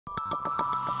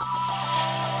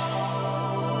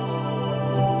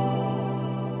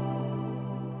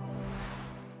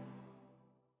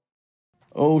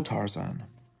Oh, Tarzan.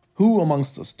 Who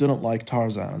amongst us didn't like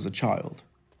Tarzan as a child?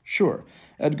 Sure,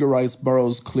 Edgar Rice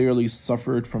Burroughs clearly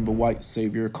suffered from the white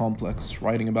savior complex,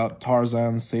 writing about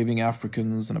Tarzan saving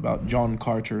Africans and about John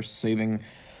Carter saving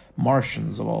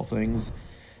Martians of all things.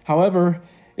 However,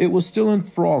 it was still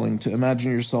enthralling to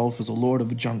imagine yourself as a lord of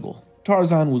the jungle.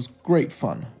 Tarzan was great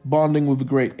fun, bonding with the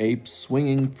great apes,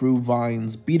 swinging through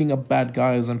vines, beating up bad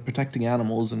guys, and protecting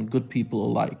animals and good people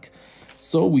alike.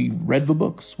 So we read the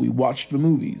books, we watched the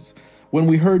movies. When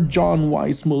we heard John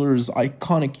Weissmuller's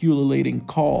iconic ululating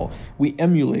call, we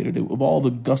emulated it with all the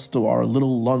gusto our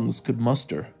little lungs could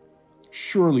muster.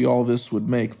 Surely all this would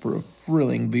make for a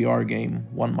thrilling VR game,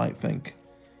 one might think.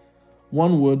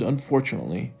 One would,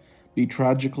 unfortunately, be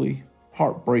tragically,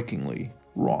 heartbreakingly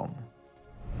wrong.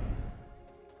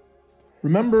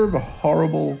 Remember the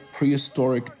horrible,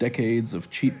 prehistoric decades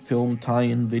of cheap film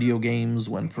tie-in video games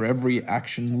when for every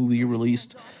action movie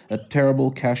released, a terrible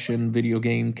cash-in video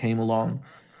game came along?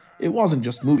 It wasn't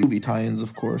just movie tie-ins,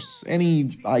 of course.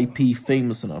 Any IP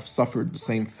famous enough suffered the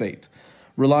same fate.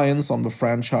 Reliance on the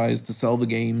franchise to sell the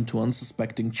game to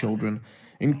unsuspecting children,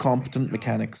 incompetent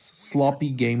mechanics,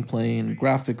 sloppy gameplay, and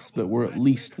graphics that were at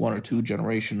least 1 or 2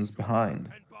 generations behind.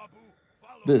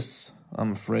 This,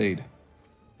 I'm afraid,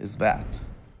 is that.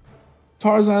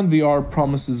 Tarzan VR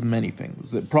promises many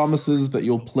things. It promises that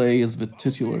you'll play as the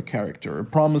titular character.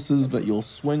 It promises that you'll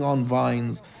swing on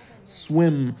vines,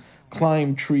 swim,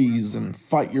 climb trees, and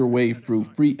fight your way through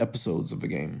 3 episodes of the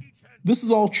game. This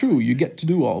is all true, you get to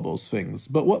do all those things,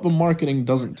 but what the marketing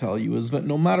doesn't tell you is that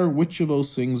no matter which of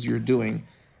those things you're doing,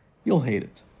 you'll hate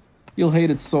it. You'll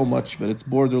hate it so much that it's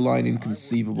borderline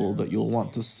inconceivable that you'll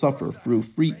want to suffer through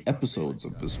 3 episodes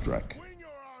of this trek.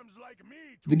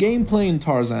 The gameplay in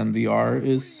Tarzan VR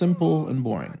is simple and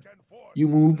boring. You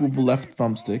move with the left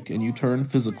thumbstick and you turn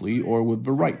physically or with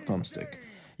the right thumbstick.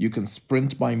 You can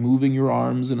sprint by moving your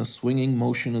arms in a swinging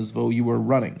motion as though you were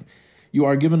running. You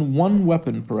are given 1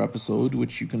 weapon per episode,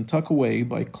 which you can tuck away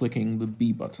by clicking the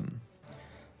B button.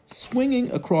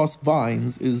 Swinging across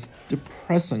vines is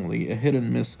depressingly a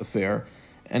hit-and-miss affair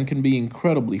and can be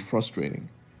incredibly frustrating.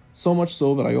 So much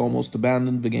so that I almost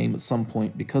abandoned the game at some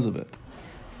point because of it.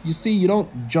 You see, you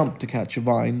don't jump to catch a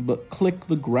vine, but click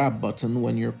the grab button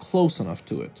when you're close enough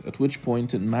to it, at which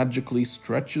point it magically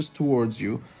stretches towards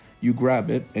you, you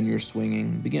grab it, and your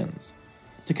swinging begins.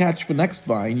 To catch the next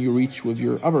vine, you reach with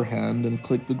your other hand and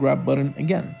click the grab button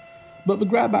again. But the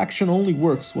grab action only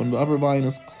works when the other vine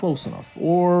is close enough,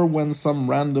 or when some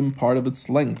random part of its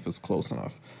length is close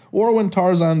enough, or when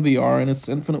Tarzan VR in its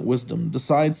infinite wisdom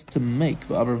decides to make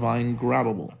the other vine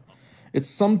grabbable. It's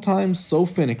sometimes so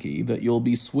finicky that you'll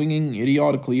be swinging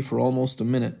idiotically for almost a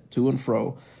minute to and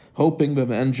fro, hoping that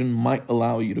the engine might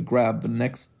allow you to grab the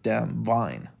next damn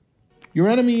vine. Your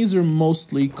enemies are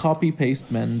mostly copy-paste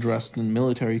men dressed in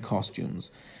military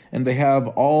costumes, and they have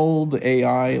all the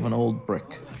AI of an old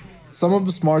brick. Some of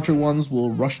the smarter ones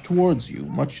will rush towards you,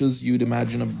 much as you'd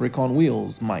imagine a brick on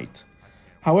wheels might.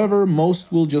 However,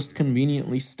 most will just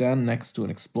conveniently stand next to an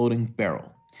exploding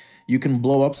barrel. You can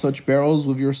blow up such barrels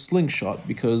with your slingshot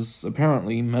because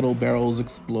apparently metal barrels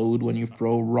explode when you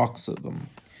throw rocks at them.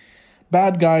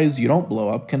 Bad guys you don't blow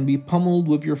up can be pummeled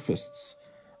with your fists.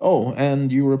 Oh,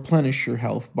 and you replenish your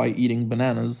health by eating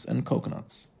bananas and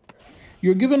coconuts.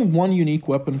 You're given 1 unique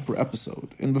weapon per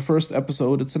episode. In the first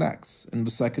episode it's an axe, in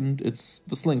the second it's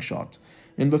the slingshot,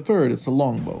 in the third it's a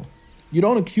longbow. You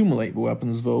don't accumulate the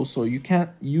weapons though, so you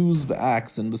can't use the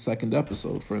axe in the second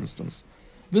episode, for instance.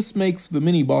 This makes the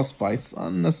mini-boss fights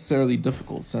unnecessarily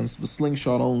difficult, since the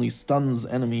slingshot only stuns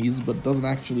enemies but doesn't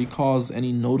actually cause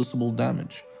any noticeable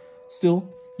damage.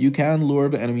 Still, you can lure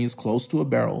the enemies close to a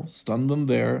barrel, stun them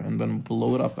there, and then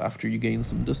blow it up after you gain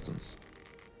some distance.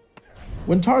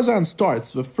 When Tarzan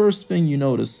starts, the first thing you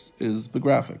notice is the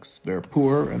graphics. They're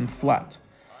poor and flat.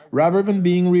 Rather than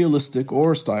being realistic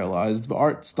or stylized, the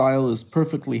art style is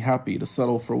perfectly happy to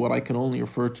settle for what I can only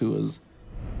refer to as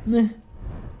meh.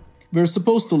 They're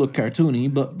supposed to look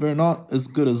cartoony, but they're not as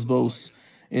good as those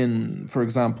in, for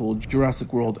example,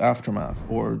 Jurassic World Aftermath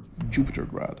or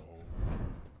Jupitergrad.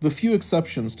 The few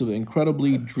exceptions to the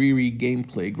incredibly dreary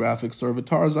gameplay graphics are the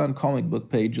Tarzan comic book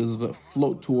pages that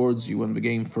float towards you when the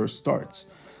game first starts.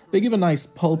 They give a nice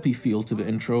pulpy feel to the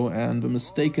intro and the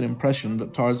mistaken impression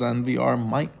that Tarzan VR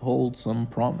might hold some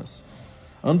promise.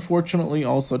 Unfortunately,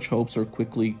 all such hopes are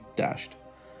quickly dashed.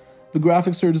 The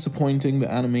graphics are disappointing, the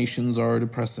animations are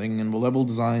depressing, and the level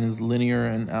design is linear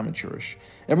and amateurish.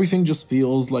 Everything just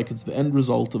feels like it's the end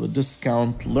result of a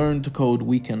discount, learn-to-code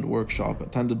weekend workshop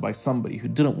attended by somebody who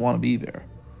didn't want to be there.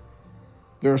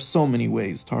 There are so many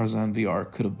ways Tarzan VR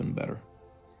could have been better.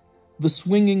 The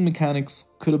swinging mechanics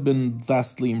could have been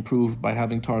vastly improved by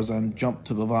having Tarzan jump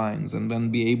to the vines and then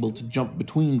be able to jump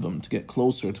between them to get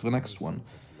closer to the next one.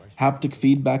 Haptic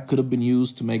feedback could have been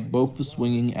used to make both the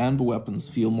swinging and the weapons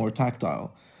feel more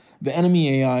tactile. The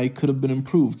enemy AI could have been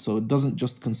improved so it doesn't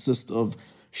just consist of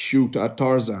shoot at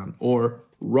Tarzan or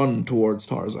run towards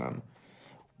Tarzan.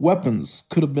 Weapons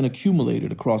could have been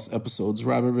accumulated across episodes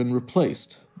rather than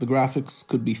replaced. The graphics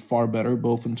could be far better,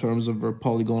 both in terms of their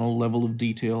polygonal level of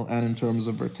detail and in terms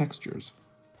of their textures.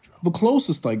 The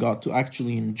closest I got to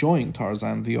actually enjoying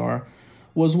Tarzan VR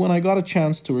was when I got a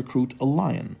chance to recruit a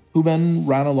lion, who then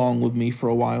ran along with me for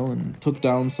a while and took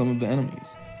down some of the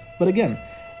enemies. But again,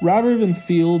 rather than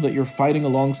feel that you're fighting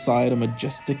alongside a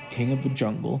majestic king of the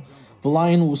jungle, the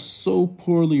lion was so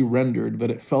poorly rendered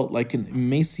that it felt like an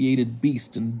emaciated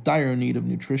beast in dire need of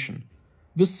nutrition.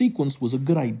 This sequence was a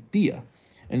good idea,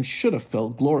 and should have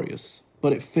felt glorious,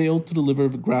 but it failed to deliver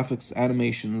the graphics,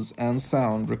 animations, and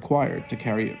sound required to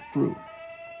carry it through.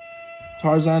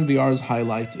 Tarzan VR's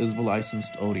highlight is the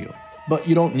licensed audio, but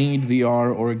you don't need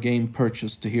VR or a game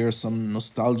purchase to hear some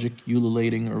nostalgic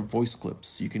ululating or voice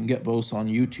clips. You can get those on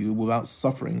YouTube without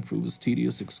suffering through this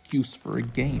tedious excuse for a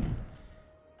game.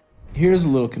 Here's a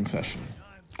little confession.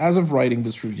 As of writing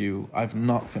this review, I've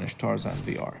not finished Tarzan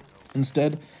VR.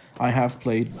 Instead, I have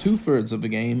played 2/3 of the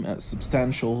game at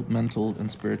substantial mental and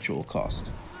spiritual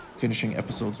cost, finishing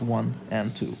episodes 1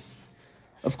 and 2.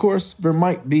 Of course, there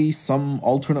might be some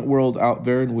alternate world out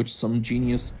there in which some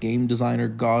genius game designer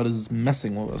god is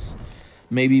messing with us.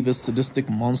 Maybe this sadistic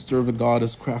monster of a god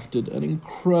has crafted an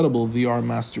incredible VR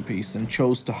masterpiece and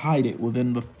chose to hide it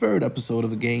within the 3rd episode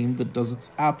of a game that does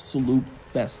its absolute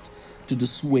best to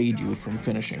dissuade you from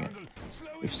finishing it.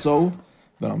 If so,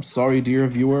 then I'm sorry, dear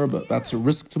viewer, but that's a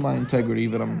risk to my integrity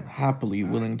that I'm happily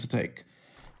willing to take.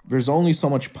 There's only so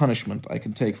much punishment I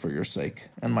can take for your sake,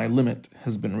 and my limit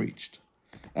has been reached.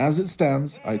 As it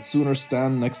stands, I'd sooner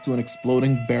stand next to an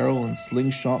exploding barrel and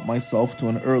slingshot myself to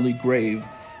an early grave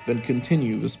than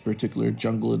continue this particular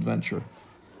jungle adventure.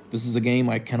 This is a game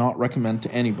I cannot recommend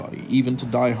to anybody, even to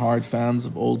die-hard fans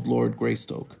of Old Lord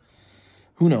Greystoke.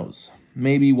 Who knows,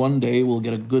 maybe one day we'll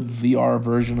get a good VR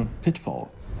version of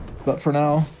Pitfall, but for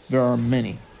now, there are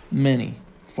many, many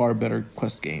far better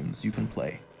Quest games you can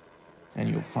play, and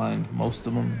you'll find most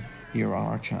of them here on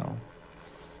our channel.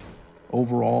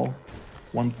 Overall,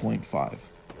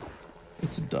 1.5.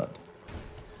 It's a dud.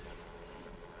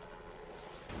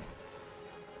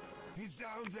 He's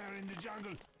down there in the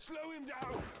jungle. Slow him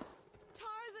down.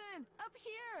 Tarzan, up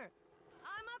here.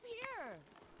 I'm up here.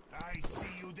 I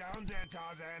see you down there,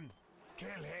 Tarzan.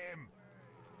 Kill him.